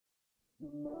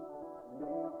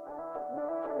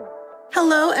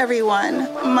Hello,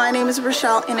 everyone. My name is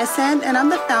Rochelle Innocent, and I'm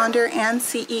the founder and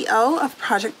CEO of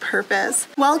Project Purpose.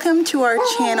 Welcome to our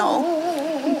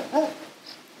channel.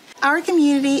 Our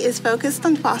community is focused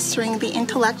on fostering the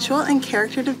intellectual and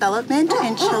character development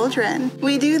in children.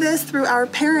 We do this through our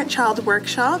parent-child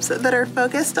workshops that are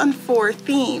focused on 4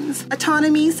 themes: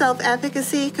 autonomy,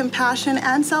 self-efficacy, compassion,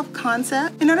 and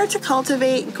self-concept, in order to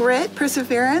cultivate grit,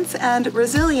 perseverance, and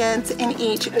resilience in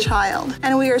each child.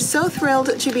 And we are so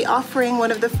thrilled to be offering one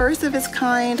of the first of its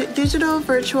kind digital,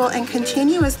 virtual, and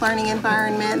continuous learning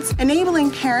environments,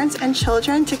 enabling parents and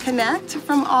children to connect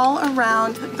from all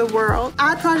around the world.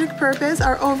 At Project Purpose,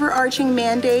 our overarching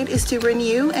mandate is to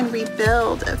renew and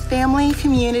rebuild family,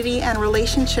 community, and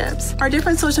relationships. Our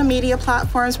different social media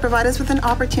platforms provide us with an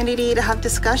opportunity to have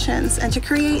discussions and to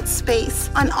create space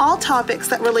on all topics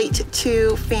that relate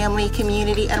to family,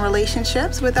 community, and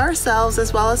relationships with ourselves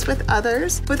as well as with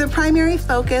others, with a primary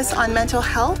focus on mental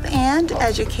health and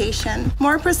education.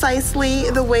 More precisely,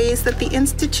 the ways that the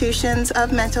institutions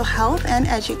of mental health and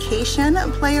education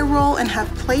play a role and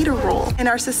have played a role in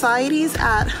our societies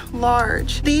at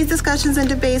large. These discussions and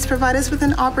debates provide us with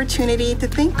an opportunity to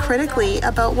think critically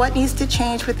about what needs to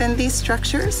change within these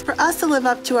structures for us to live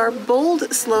up to our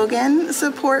bold slogan: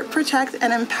 support, protect,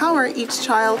 and empower each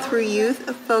child through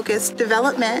youth-focused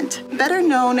development, better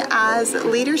known as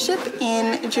leadership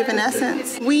in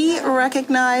juvenescence. We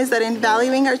recognize that in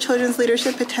valuing our children's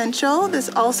leadership potential, this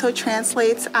also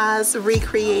translates as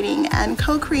recreating and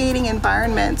co-creating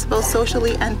environments, both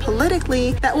socially and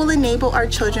politically, that will enable our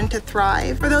children to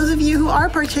thrive. For those of you who are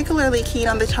particularly keen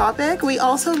on the topic, we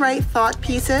also write thought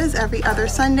pieces every other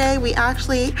Sunday. We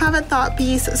actually have a thought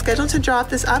piece scheduled to drop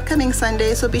this upcoming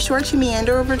Sunday, so be sure to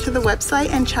meander over to the website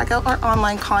and check out our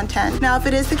online content. Now, if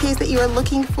it is the case that you are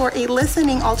looking for a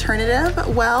listening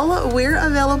alternative, well, we're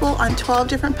available on 12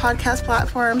 different podcast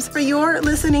platforms for your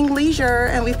listening leisure,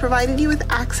 and we've provided you with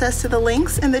access to the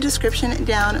links in the description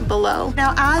down below.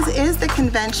 Now, as is the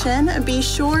convention, be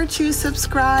sure to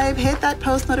subscribe, hit that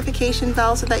post notification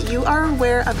bell so that you are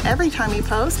aware of every time we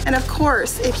post. And of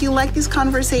course, if you like these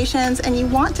conversations and you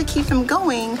want to keep them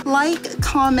going, like,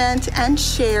 comment, and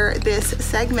share this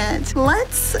segment.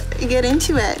 Let's get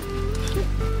into it.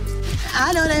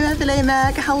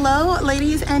 Hello,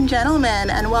 ladies and gentlemen,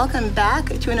 and welcome back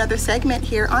to another segment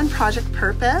here on Project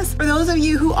Purpose. For those of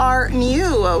you who are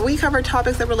new, we cover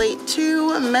topics that relate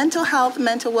to mental health,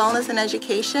 mental wellness, and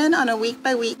education on a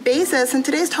week-by-week basis. And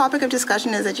today's topic of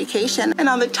discussion is education. And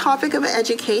on the topic of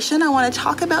education, I want to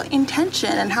talk about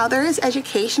intention and how there is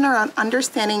education around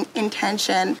understanding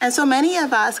intention. And so many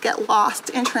of us get lost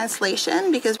in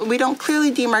translation because we don't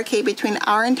clearly demarcate between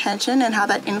our intention and how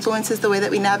that influences the way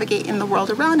that we navigate in the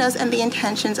world around us and the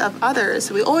intentions of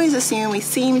others. We always assume, we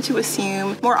seem to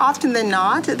assume more often than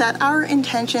not, that our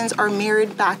intentions are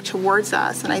mirrored back towards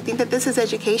us. And I think that this is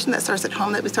education that starts at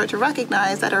home, that we start to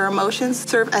recognize that our emotions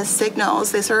serve as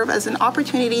signals. They serve as an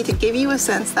opportunity to give you a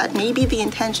sense that maybe the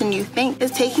intention you think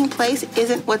is taking place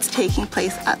isn't what's taking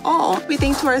place at all. We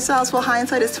think to ourselves, well,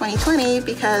 hindsight is 20/20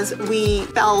 because we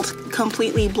felt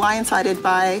completely blindsided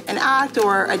by an act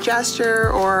or a gesture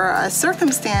or a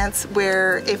circumstance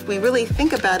where, if we really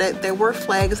think about it, there were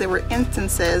flags, there were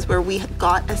instances where we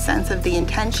got a sense of the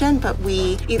intention, but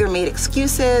we either made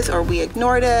excuses or we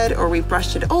ignored it or we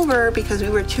brushed it over because we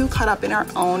were too caught up in our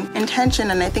own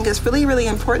intention. And I think it's really, really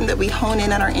important that we hone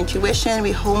in on our intuition,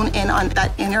 we hone in on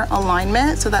that inner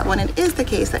alignment, so that when it is the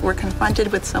case that we're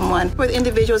confronted with someone, with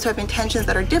individuals who have intentions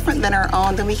that are different than our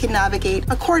own, then we can navigate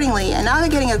accordingly. And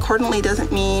navigating accordingly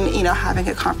doesn't mean, having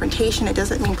a confrontation. It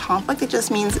doesn't mean conflict. It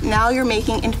just means now you're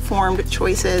making informed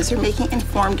choices. You're making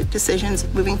informed decisions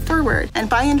moving forward. And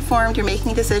by informed, you're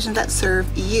making decisions that serve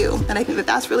you. And I think that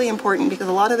that's really important because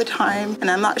a lot of the time,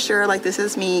 and I'm not sure, this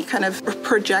is me kind of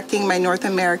projecting my North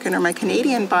American or my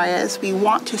Canadian bias, we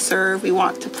want to serve, we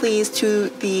want to please to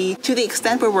the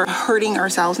extent where we're hurting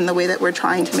ourselves in the way that we're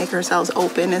trying to make ourselves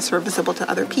open and serviceable to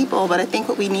other people. But I think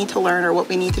what we need to learn, or what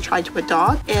we need to try to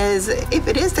adopt, is if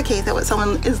it is the case that what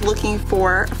someone is looking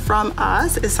for from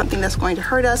us is something that's going to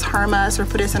hurt us, harm us, or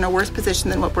put us in a worse position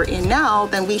than what we're in now,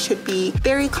 then we should be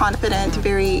very confident,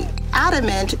 very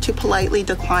adamant to politely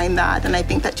decline that. And I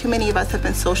think that too many of us have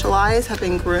been socialized, have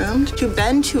been groomed to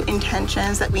bend to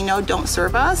intentions that we know don't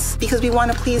serve us because we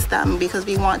want to please them, because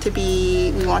we want to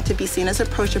be seen as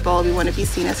approachable, we want to be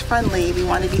seen as friendly, we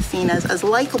want to be seen as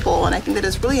likable. And I think that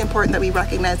it's really important that we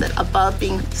recognize that above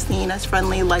being seen as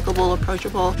friendly, likable,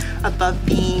 approachable, above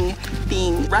being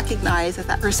recognized as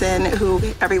that person who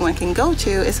everyone can go to,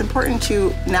 it's important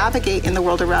to navigate in the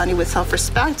world around you with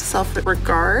self-respect,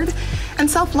 self-regard, and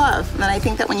self-love. And I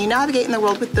think that when you navigate in the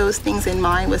world with those things in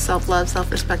mind, with self-love,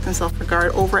 self-respect, and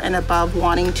self-regard over and above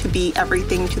wanting to be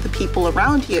everything to the people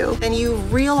around you, then you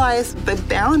realize the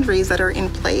boundaries that are in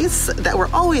place, that were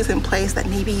always in place, that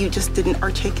maybe you just didn't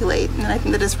articulate. And I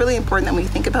think that it's really important that when we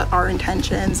think about our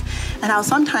intentions and how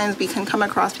sometimes we can come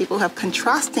across people who have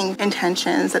contrasting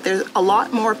intentions, that there's a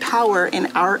lot more power in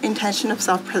our intention of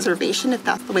self-preservation, if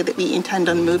that's the way that we intend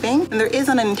on moving, and there is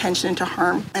an intention to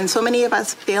harm. And so many of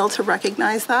us fail to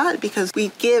recognize that because we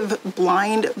give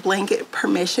blind blanket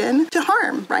permission to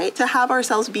harm, right? To have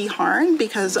ourselves be harmed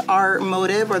because our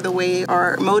motive or the way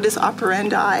our modus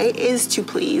operandi is to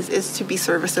please, is to be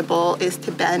serviceable, is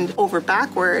to bend over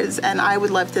backwards. And I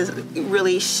would love to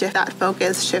really shift that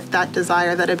focus, shift that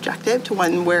desire, that objective to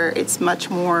one where it's much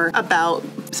more about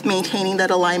maintaining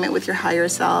that alignment with your higher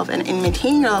self, and in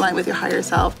maintaining your alignment with your higher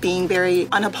self, being very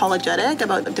unapologetic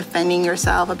about defending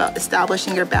yourself, about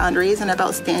establishing your boundaries, and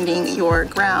about standing your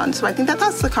ground. So I think that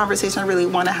that's the conversation I really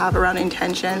want to have around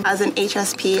intention. As an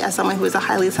HSP, as someone who is a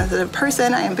highly sensitive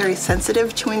person, I am very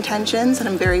sensitive to intentions, and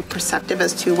I'm very perceptive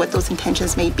as to what those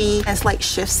intentions may be, and slight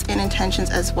shifts in intentions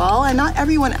as well. And not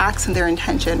everyone acts in their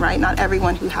intention, right? Not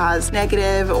everyone who has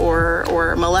negative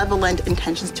or malevolent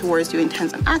intentions towards you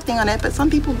intends on acting on it, but some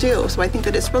people do. So I think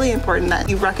that it's really important that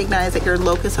you recognize that your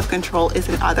locus of control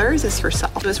isn't others, it's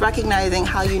yourself. So it's recognizing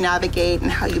how you navigate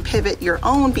and how you pivot your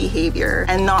own behavior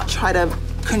and not try to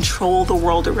control the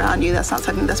world around you. That's not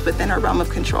something that's within our realm of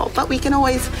control. But we can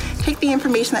always take the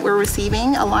information that we're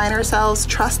receiving, align ourselves,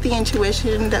 trust the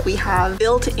intuition that we have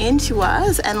built into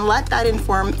us, and let that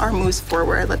inform our moves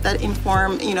forward. Let that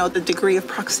inform, the degree of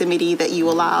proximity that you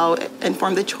allow,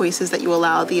 inform the choices that you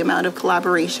allow, the amount of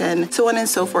collaboration, so on and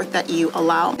so forth that you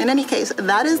allow. In any case,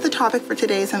 that is the topic for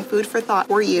today, some food for thought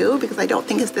for you, because I don't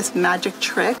think it's this magic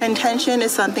trick. Intention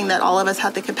is something that all of us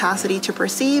have the capacity to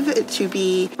perceive, to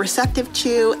be receptive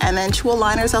to, and then to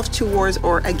align ourselves towards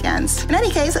or against. In any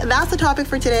case, that's the topic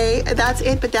for today. That's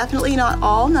it, but definitely not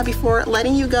all. Now, before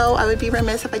letting you go, I would be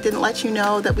remiss if I didn't let you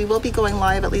know that we will be going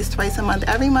live at least twice a month,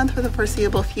 every month for the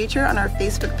foreseeable future on our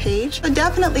Facebook page. But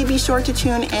definitely be sure to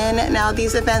tune in. Now,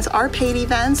 these events are paid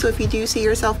events, so if you do see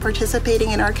yourself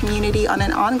participating in our community on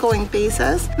an ongoing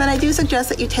basis, then I do suggest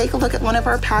that you take a look at one of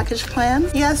our package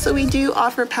plans. Yes, so we do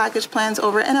offer package plans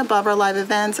over and above our live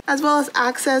events, as well as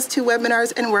access to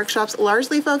webinars and workshops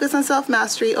largely focused on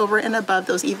self-mastery over and above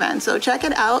those events. So check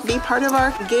it out. Be part of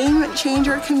our game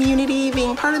changer community,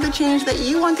 being part of the change that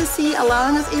you want to see,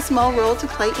 allowing us a small role to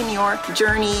play in your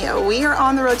journey. We are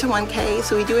on the road to 1K,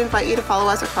 so we do invite you to follow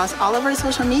us across all of our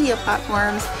social media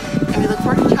platforms, and we look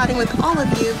forward to chatting with all of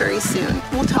you very soon.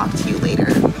 We'll talk to you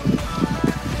later.